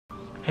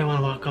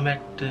welcome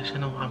back to the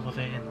channel. I'm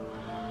Jose,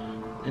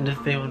 and in this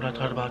video I'm going to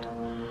talk about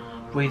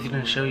ways you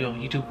can share your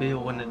YouTube video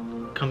when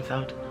it comes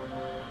out.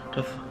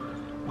 Just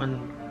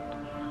when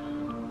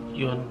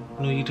your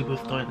new YouTuber is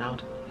starting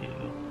out, you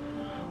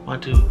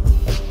want to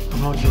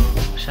promote your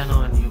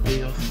channel and your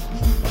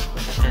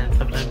videos, and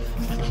sometimes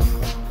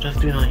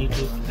just doing it on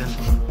YouTube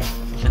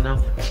isn't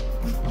enough.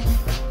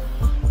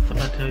 So I'm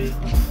going to tell you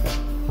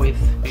ways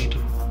for you to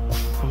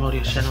promote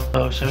your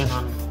channel. Sharing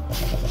on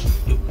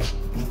your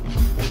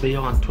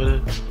video on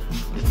Twitter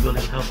is really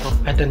helpful.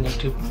 Back then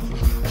YouTube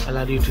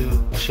allowed you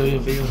to show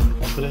your videos on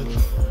Twitter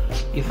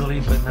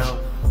easily, but now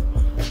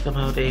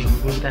somehow they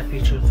removed that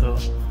feature, so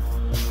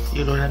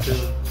you don't have to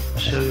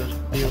show your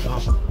videos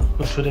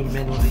on Twitter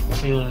manually.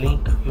 When you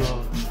link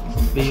your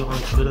video on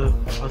Twitter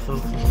also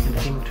in the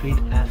same tweet,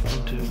 ask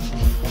them to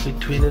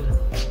retweet it.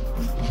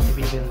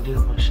 Maybe you can do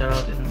a shout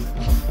out in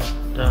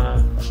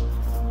the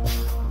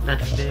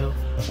next video.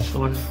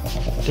 So when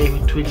they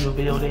retweet your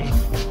video,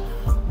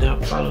 their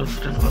followers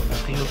can also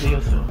see your video,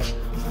 so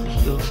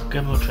you'll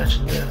get more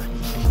traction there.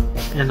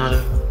 And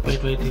another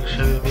great way to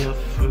share your videos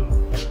through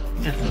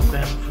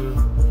Instagram, through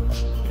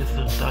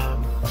Instagram,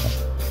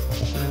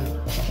 and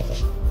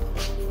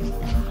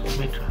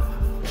make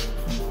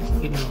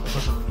you know,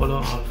 post a photo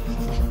of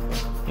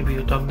maybe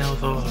your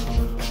thumbnails, or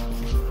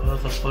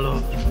post a photo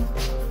of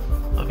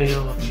a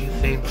video of you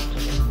saying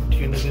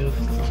your videos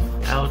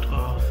out,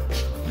 or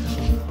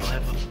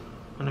have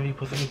whenever you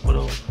post any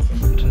photo,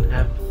 you can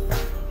have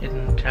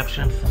hidden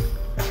captions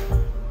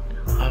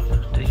of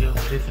your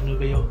new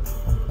video,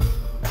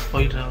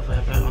 or you can also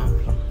have that on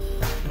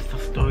Insta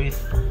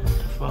stories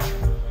as well.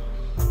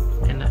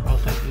 And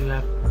also, if you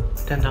have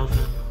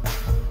 10,000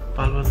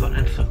 followers on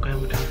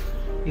Instagram, you can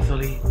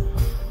easily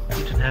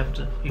have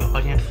your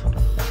audience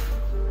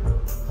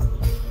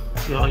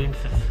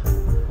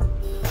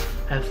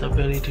has the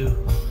ability to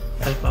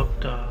type up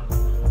the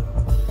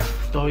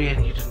story,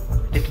 and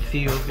they can see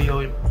your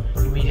video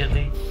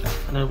immediately.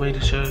 Another way to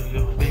share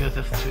your videos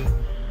is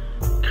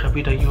to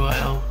copy the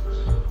URL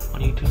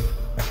on YouTube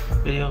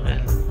video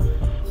and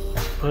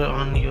put it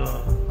on your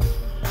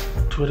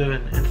Twitter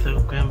and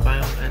Instagram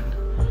bio, and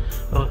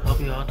it will help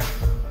you out,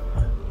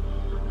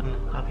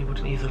 and how people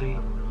can easily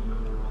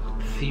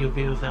see your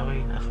videos that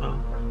way as well.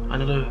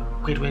 Another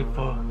great way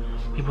for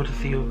people to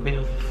see your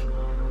videos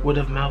is word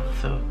of mouth.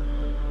 So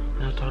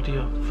talk to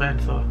your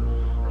friends or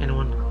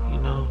anyone you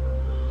know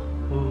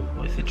who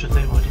is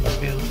interested in watching your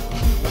videos.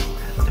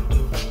 Ask them to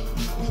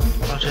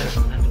watch it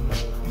and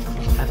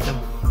ask them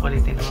what they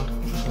think about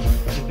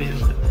your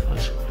videos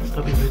and such.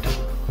 Don't be afraid to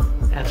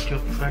ask your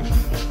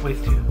friends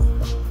ways to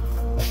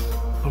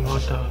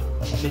promote the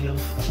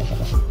videos.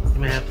 You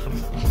may have some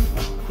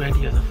great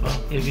ideas as well.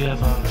 If you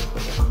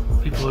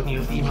have people in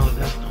your email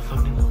list or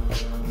something,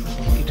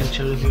 you can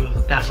share the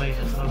videos that way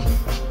as well.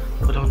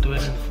 But don't do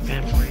it in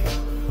spam way.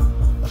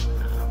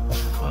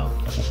 Well,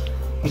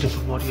 you can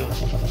promote your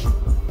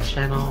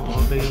channel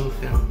or videos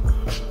and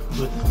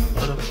with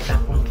other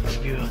platforms.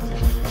 If you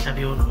have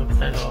your own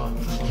website, or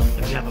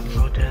if you have a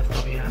podcast, or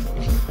if you have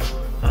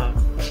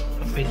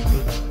a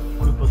Facebook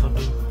group or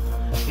something,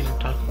 you can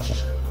talk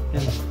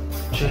and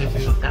share your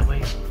videos that way.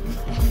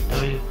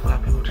 That way a lot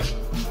of people can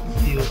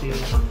see your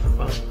videos as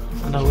well.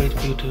 Another way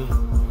for you to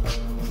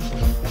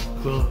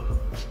grow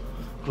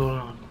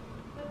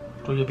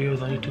your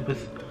videos on YouTube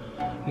is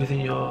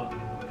using your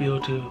video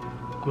to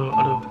grow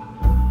other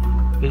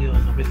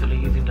videos. So basically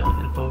using the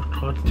info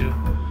cards to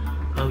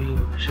help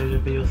you share your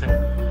videos,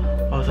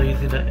 and also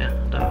using the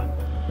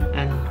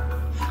end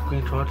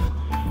screenshots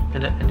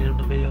and the ending of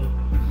the video.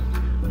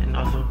 And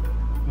also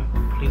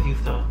please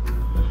use the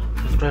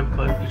subscribe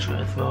button feature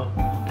as well.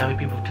 That way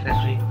people can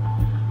actually,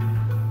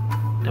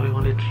 that way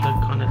when they click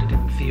on it, they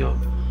can see your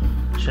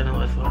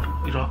channel as well.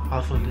 You can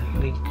also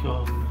link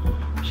your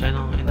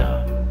channel in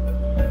the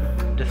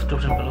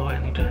description below,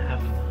 and you can add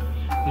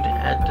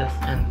this,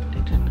 and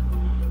they can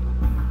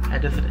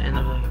add this at the end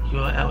of the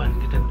URL,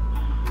 and you can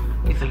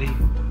easily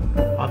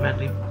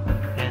automatically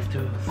ask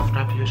to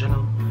subscribe to your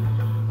channel,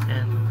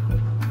 and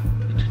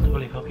it can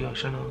really help your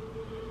channel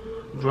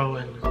grow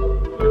in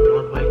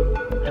one way.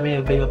 I made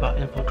a video about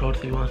info codes.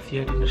 If you want to see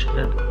it, you can check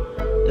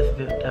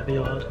that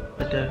video out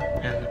right there,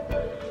 and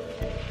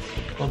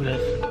hope you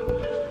guys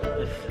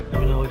let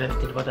me know what you guys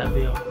think about that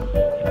video.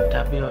 If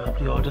that video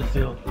helped you, or this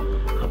video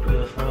helped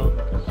you as well.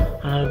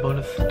 Another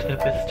bonus tip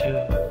is to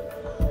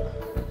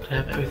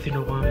have every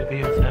single one of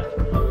your videos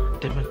have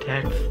different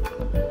tags,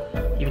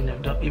 even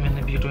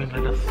if you're doing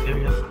like a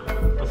series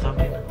or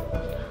something.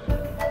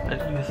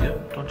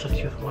 Don't just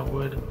use one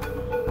word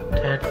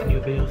tags in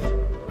your videos.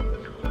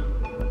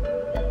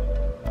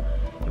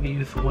 If you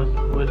use one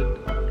word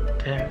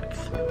tags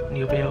in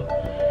your video,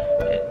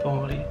 it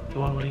won't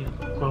really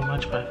grow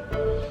much, but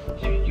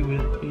you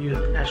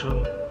use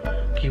actual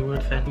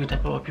keywords, and you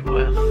type out what people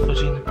are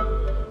searching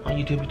on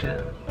YouTube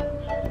to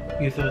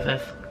use those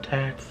as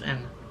tags.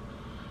 And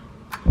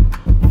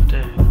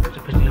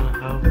depending on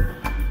how,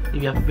 if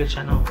you have a big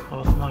channel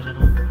or a small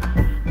channel,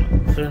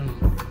 certain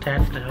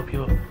tags to help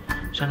your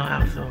channel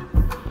out. So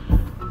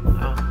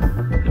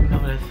let me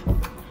know this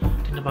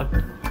about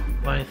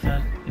what I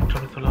said in the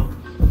comments below.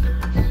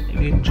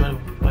 If you enjoyed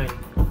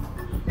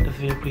this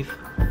video, please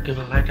give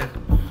it a like and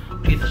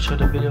please share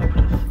the video with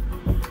us.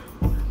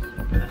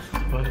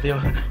 That's one video.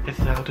 This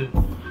is how to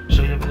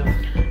show your videos.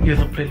 Here's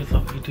a playlist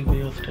of YouTube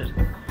videos that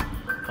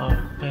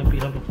might be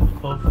helpful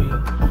for you,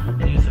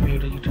 and use the video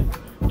that YouTube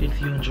thinks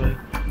you enjoy. You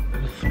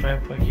can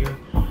subscribe right here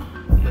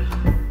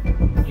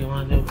if you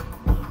want to know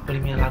what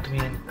it means a lot to me,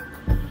 and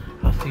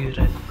I'll see you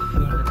guys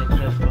soon in the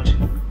next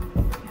watching.